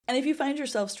And if you find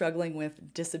yourself struggling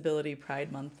with Disability Pride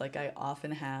Month like I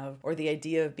often have, or the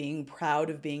idea of being proud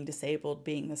of being disabled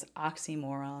being this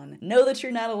oxymoron, know that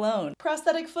you're not alone.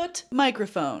 Prosthetic foot,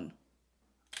 microphone.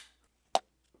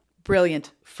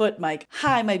 Brilliant. Foot mic.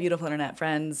 Hi, my beautiful internet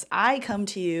friends. I come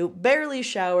to you barely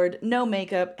showered, no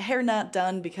makeup, hair not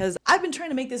done, because I've been trying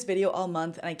to make this video all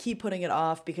month and I keep putting it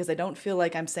off because I don't feel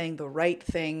like I'm saying the right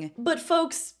thing. But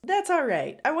folks, that's all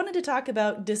right. I wanted to talk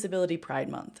about Disability Pride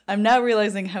Month. I'm now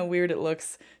realizing how weird it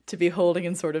looks to be holding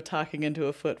and sort of talking into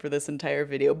a foot for this entire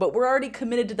video, but we're already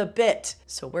committed to the bit,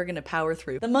 so we're gonna power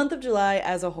through. The month of July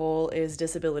as a whole is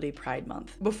Disability Pride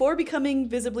Month. Before becoming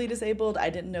visibly disabled, I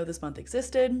didn't know this month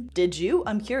existed. Did you?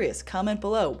 I'm curious. Comment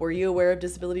below. Were you aware of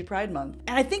Disability Pride Month?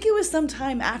 And I think it was some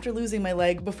time after losing my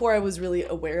leg before I was really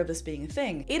aware of this being a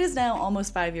thing. It is now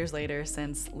almost 5 years later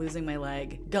since losing my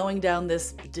leg, going down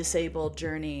this disabled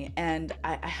journey, and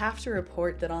I have to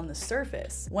report that on the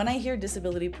surface, when I hear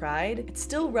Disability Pride, it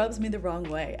still rubs me the wrong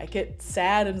way. I get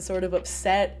sad and sort of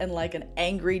upset and like an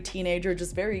angry teenager,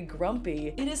 just very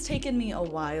grumpy. It has taken me a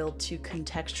while to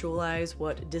contextualize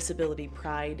what Disability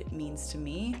Pride means to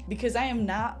me, because I am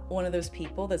not one of those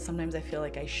people that sometimes I feel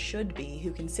like I should be,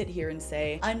 who can sit here and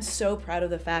say, I'm so proud of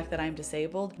the fact that I'm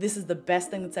disabled. This is the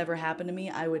best thing that's ever happened to me.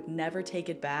 I would never take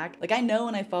it back. Like, I know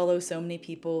and I follow so many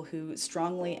people who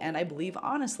strongly, and I believe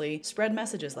honestly, spread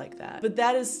messages like that. But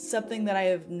that is something that I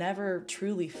have never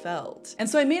truly felt. And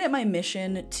so I made it my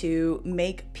mission to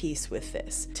make peace with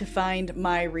this, to find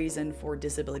my reason for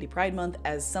Disability Pride Month.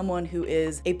 As someone who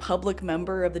is a public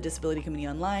member of the disability community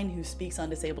online, who speaks on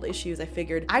disabled issues, I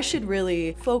figured I should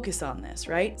really focus on this,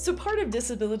 right? So part of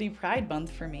Disability Pride Month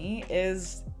for me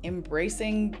is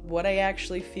embracing what I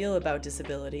actually feel about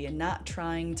disability and not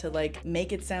trying to like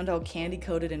make it sound all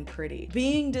candy-coated and pretty.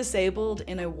 Being disabled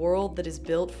in a world that is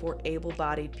built for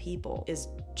able-bodied people is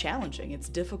challenging, it's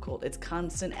difficult, it's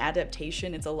constant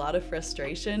adaptation, it's a lot of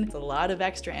frustration, it's a lot of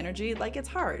extra energy, like it's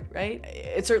hard, right?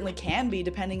 It certainly can be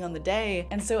depending on the day.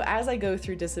 And so as I go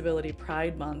through Disability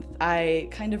Pride Month, I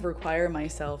kind of require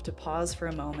myself to pause for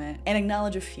a moment and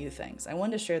acknowledge a few things. I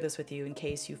wanted to share this with you in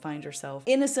case you find yourself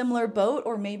in a similar boat,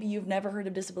 or maybe you've never heard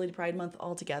of Disability Pride Month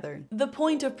altogether. The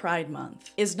point of Pride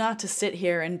Month is not to sit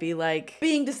here and be like,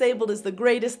 being disabled is the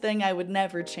greatest thing, I would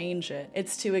never change it.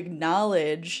 It's to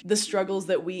acknowledge the struggles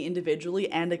that we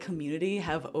individually and a community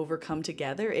have overcome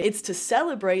together. It's to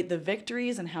celebrate the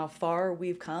victories and how far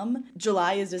we've come.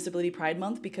 July is Disability Pride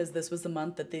Month because this was the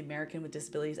month that the American with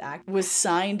Disabilities Act was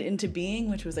signed into being,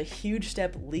 which was a huge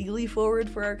step legally forward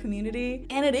for our community.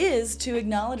 And it is to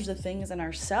acknowledge the things in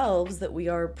ourselves that we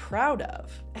are proud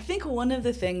of. I think one of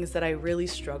the things that I really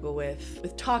struggle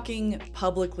with talking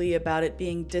publicly about it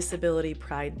being Disability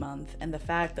Pride Month, and the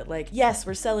fact that like, yes,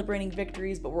 we're celebrating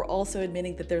victories, but we're also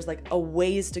admitting that there's like a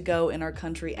ways to go in our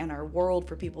country and our world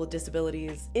for people with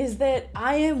disabilities, is that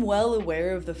I am well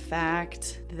aware of the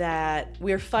fact that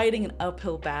we're fighting an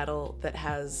uphill battle that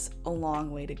has a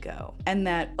long way to go, and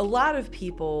that a lot of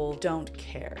people don't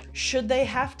care. Should they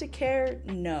have to care?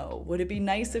 No. Would it be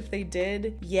nice if they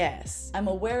did? Yes. I'm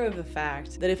aware of the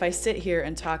fact that if I sit here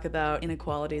and talk about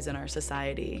inequalities in our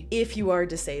society, if you are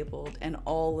disabled and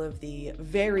all of the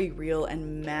very real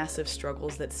and massive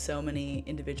struggles that so many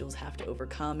individuals have to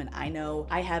overcome, and I know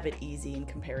I have it easy in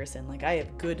comparison, like I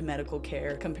have good medical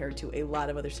care compared to a lot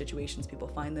of other situations people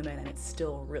find them in, and it's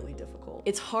still really difficult.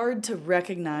 It's hard to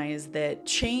recognize that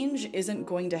change isn't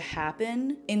going to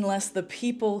happen unless the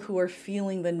people who are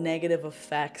feeling the negative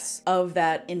effects of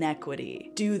that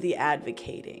inequity do the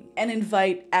advocating and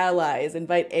invite allies,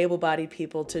 invite able-bodied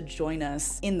people to join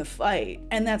us in the fight.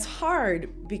 And that's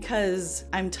hard because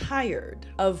I'm tired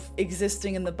of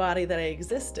existing in the body that I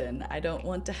exist in. I don't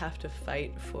want to have to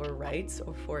fight for rights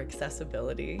or for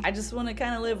accessibility. I just want to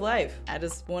kind of live life. I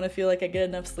just want to feel like I get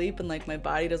enough sleep and like my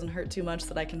body doesn't hurt too much so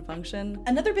that I can function.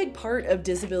 Another big part of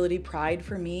disability pride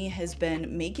for me has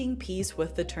been making peace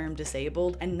with the term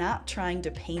disabled and not trying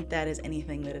to paint that as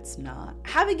anything that it's not.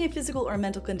 Having a physical or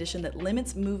mental condition that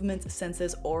limits movements,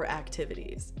 senses, or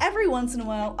activities. Every once in a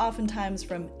while, oftentimes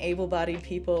from able-bodied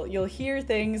people, you'll hear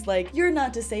things like, you're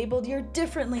not disabled, you're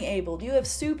differently abled, you have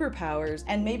superpowers,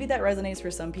 and maybe that resonates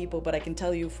for some people, but I can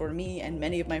tell you for me and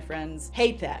many of my friends,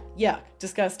 hate that. Yuck,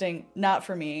 disgusting, not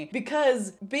for me.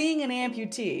 Because being an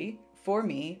amputee, for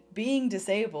me, being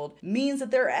disabled means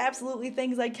that there are absolutely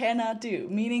things I cannot do,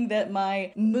 meaning that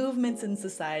my movements in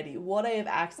society, what I have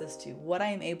access to, what I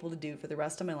am able to do for the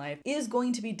rest of my life is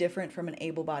going to be different from an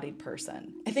able-bodied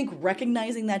person. I think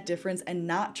recognizing that difference and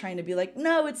not trying to be like,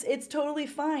 no, it's totally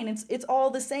fine, it's all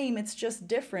the same, it's just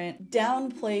different,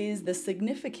 downplays the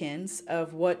significance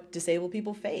of what disabled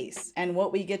people face and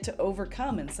what we get to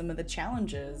overcome and some of the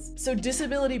challenges. So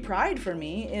disability pride for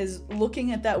me is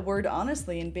looking at that word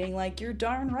honestly and being like, you're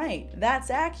darn right, that's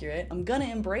accurate, I'm gonna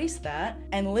embrace that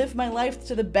and live my life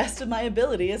to the best of my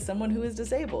ability as someone who is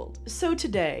disabled. So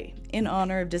today, in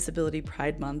honor of Disability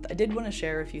Pride Month, I did want to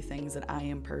share a few things that I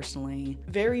am personally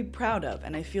very proud of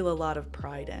and I feel a lot of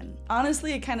pride in.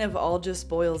 Honestly, it kind of all just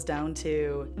boils down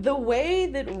to the way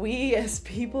that we as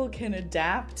people can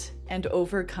adapt and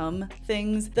overcome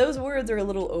things. Those words are a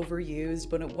little overused,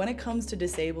 but when it comes to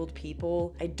disabled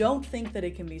people, I don't think that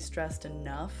it can be stressed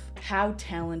enough how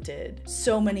talented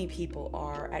so many people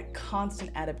are at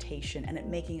constant adaptation and at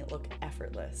making it look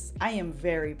effortless. I am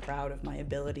very proud of my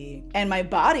ability and my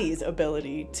body's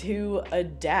ability to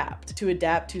adapt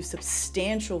to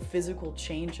substantial physical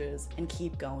changes and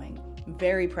keep going. I'm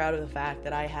very proud of the fact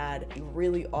that I had a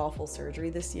really awful surgery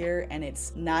this year and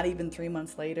it's not even 3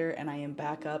 months later and I am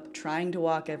back up trying to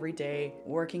walk every day,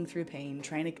 working through pain,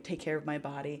 trying to take care of my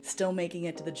body, still making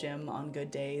it to the gym on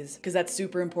good days, because that's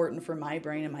super important for my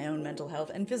brain and my own mental health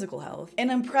and physical health.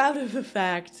 And I'm proud of the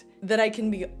fact that I can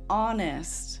be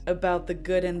honest about the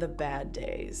good and the bad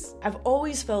days. I've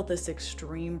always felt this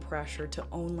extreme pressure to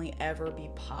only ever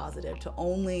be positive, to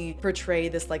only portray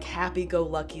this like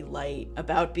happy-go-lucky light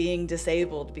about being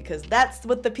disabled, because that's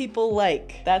what the people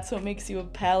like. That's what makes you a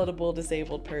palatable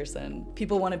disabled person.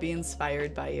 People want to be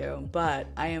inspired by you, but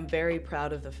I am very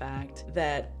proud of the fact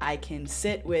that I can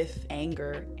sit with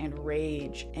anger and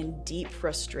rage and deep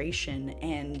frustration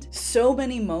and so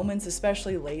many moments,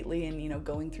 especially lately and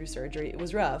going through surgery, it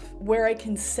was rough, where I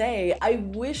can say, I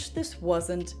wish this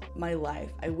wasn't my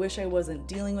life. I wish I wasn't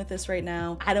dealing with this right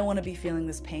now. I don't want to be feeling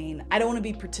this pain. I don't want to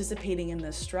be participating in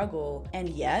this struggle. And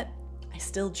yet, I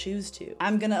still choose to.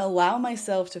 I'm gonna allow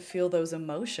myself to feel those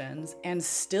emotions and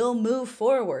still move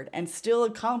forward and still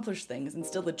accomplish things and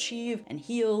still achieve and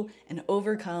heal and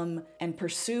overcome and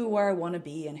pursue where I wanna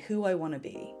be and who I wanna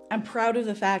be. I'm proud of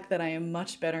the fact that I am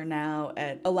much better now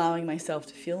at allowing myself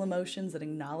to feel emotions and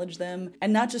acknowledge them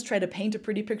and not just try to paint a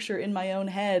pretty picture in my own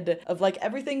head of like,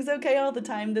 everything's okay all the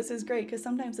time, this is great, because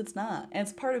sometimes it's not. And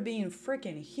it's part of being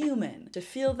freaking human to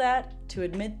feel that, to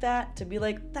admit that, to be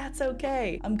like, that's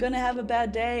okay. I'm gonna have a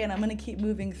bad day and I'm gonna keep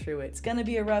moving through it. It's gonna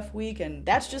be a rough week and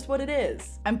that's just what it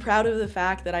is. I'm proud of the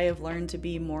fact that I have learned to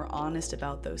be more honest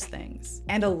about those things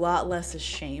and a lot less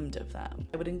ashamed of them.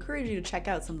 I would encourage you to check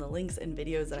out some of the links and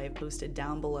videos that I have posted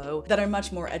down below that are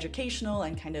much more educational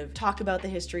and kind of talk about the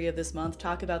history of this month,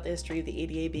 talk about the history of the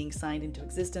ADA being signed into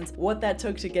existence, what that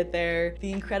took to get there,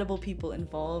 the incredible people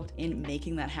involved in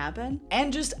making that happen,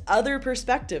 and just other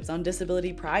perspectives on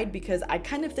disability pride, because I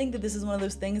kind of think that this is one of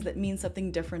those things that means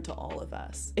something different to all of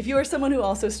us. If you are someone who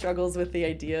also struggles with the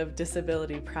idea of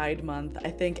Disability Pride Month, I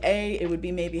think it would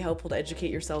be maybe helpful to educate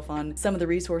yourself on some of the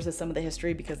resources, some of the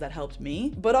history, because that helped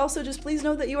me. But also just please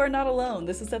know that you are not alone.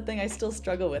 This is something I still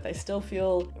struggle with. I still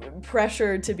feel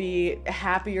pressured to be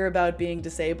happier about being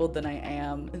disabled than I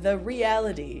am. The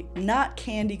reality, not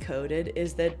candy coated,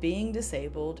 is that being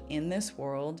disabled in this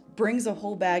world brings a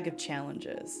whole bag of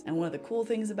challenges. And one of the cool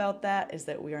things about that is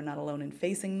that we are not alone in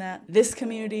facing that. This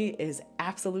community is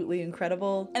absolutely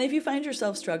incredible. And if you find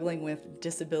yourself struggling with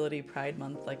Disability Pride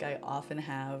Month like I often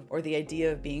have, or the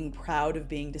idea of being proud of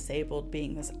being disabled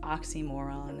being this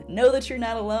oxymoron, know that you're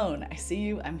not alone. I see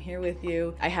you, I'm here with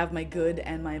you. I have my good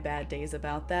and my bad days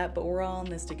about that, but we're all in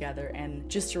this together. And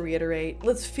just to reiterate,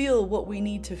 let's feel what we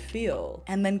need to feel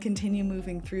and then continue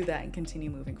moving through that and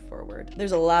continue moving forward.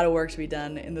 There's a lot of work to be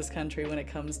done in this country when it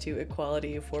comes to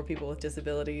equality for people with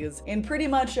disabilities in pretty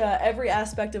much every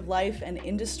aspect of life and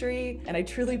industry, and I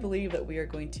truly believe that we are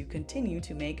going to continue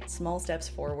to make small steps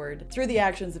forward through the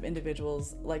actions of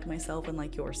individuals like myself and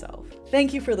like yourself.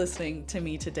 Thank you for listening to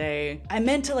me today. I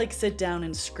meant to sit down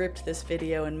and script this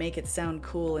video and make it sound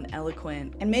cool and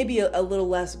eloquent and maybe a little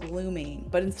less gloomy,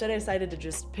 but instead I decided to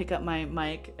just pick up my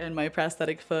mic and my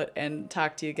prosthetic foot and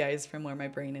talk to you guys from where my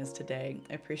brain is today.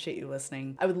 I appreciate you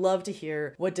listening. I would love to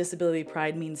hear what disability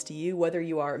pride means to you, whether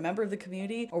you are a member of the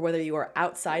community or whether you are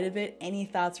outside of it. Any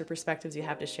thoughts or perspectives you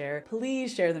have to share,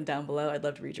 please share them down below. I'd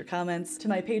love to read your comments. To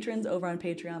my patrons over on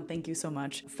Patreon, thank you so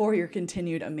much for your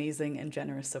continued amazing and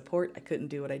generous support. I couldn't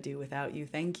do what I do without you.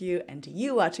 Thank you. And to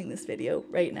you watching this video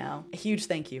right now, a huge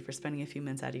thank you for spending a few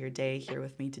minutes out of your day here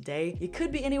with me today. You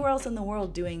could be anywhere else in the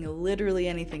world doing literally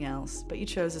anything else, but you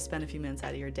chose to spend a few minutes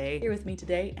out of your day here with me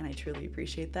today, and I truly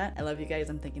appreciate that. I love you guys,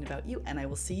 I'm thinking about you, and I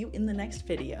will see you in the next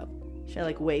video. Should I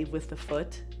like wave with the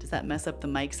foot? Does that mess up the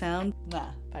mic sound?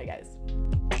 Nah, bye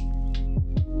guys.